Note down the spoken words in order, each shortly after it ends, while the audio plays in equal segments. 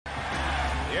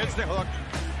Here's the hook.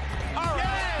 All right.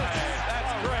 Yes!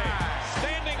 That's great.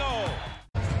 Standing O.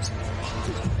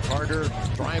 Carter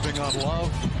driving on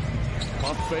Love.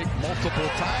 Pump fake multiple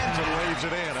times and lays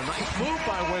it in. A nice move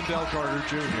by Wendell Carter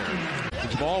Jr.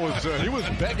 His ball was, he was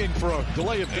begging for a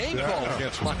delay of game call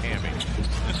against Miami.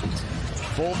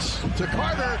 Fultz to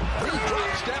Carter. He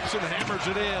drop steps and hammers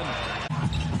it in.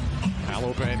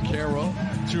 Paolo Banchero,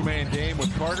 two-man game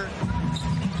with Carter.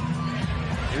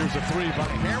 Here's a three by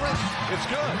Harris. It's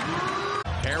good.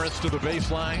 Harris to the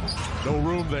baseline. No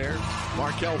room there.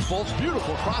 Markelle Fultz,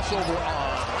 beautiful crossover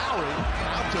on Lowry.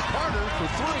 Out to Carter for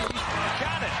three.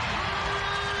 Got it.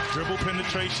 Dribble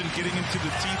penetration, getting into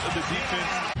the teeth of the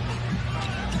defense.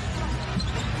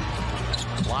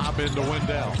 Lob into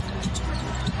Wendell.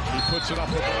 He puts it up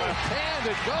with the left hand.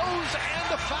 It goes, and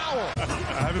the foul.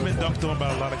 I haven't been dunked on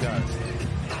by a lot of guys.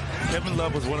 Kevin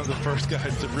Love was one of the first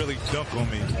guys to really dunk on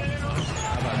me.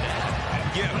 How about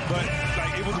that? Yeah, but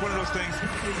like it was one of those things.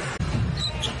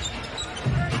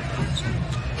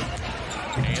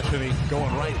 Anthony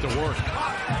going right to work.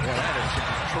 Well, that is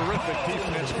terrific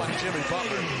defense by Jimmy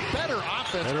Butler. Better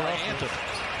offense by Anthony.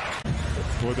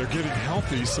 Boy, they're getting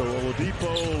healthy, so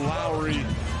Oladipo, Lowry,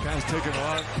 guys taking a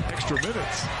lot of extra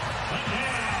minutes.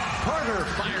 Carter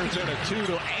fires in a two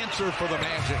to answer for the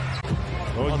Magic.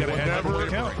 Oh, he's got to never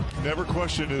count. Never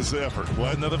question his effort.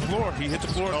 What? Another floor. He hit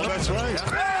the floor. Oh, that's right.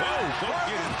 Whoa, don't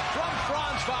get it. From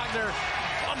Franz Wagner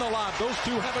on the lob. Those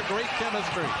two have a great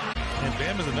chemistry. And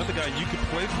Bam is another guy you could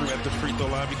play through at the free throw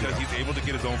line because he's able to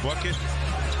get his own bucket,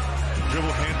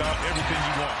 dribble, handoff, everything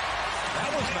you want.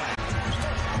 That was nice.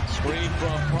 Screen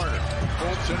from Carter.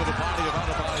 Fultz into the body of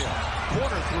Adebayo.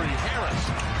 Corner three. Harris.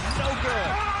 No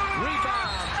good.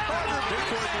 Rebound. Carter. Big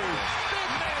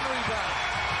man rebound.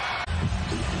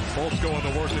 Fultz going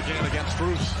to work again against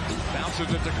Bruce. Bounces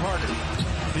it to Carter.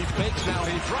 He fakes now.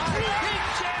 He drives. He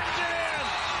jams it in.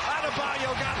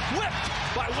 Adebayo got whipped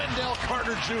by Wendell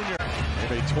Carter Jr.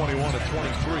 They made 21-23.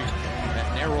 That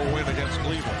narrow win against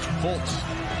Cleveland. Fultz.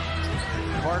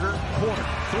 Carter. Corner.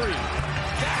 Three.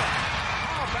 Got it.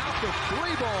 How about the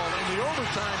three ball in the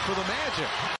overtime for the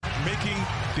Magic? Making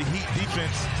the Heat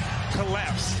defense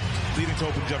collapse, leading to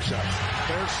open jump shots.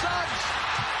 There's Suggs.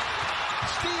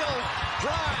 Steal.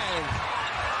 Drive.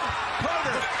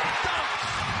 Carter.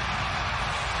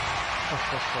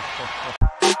 Dunks.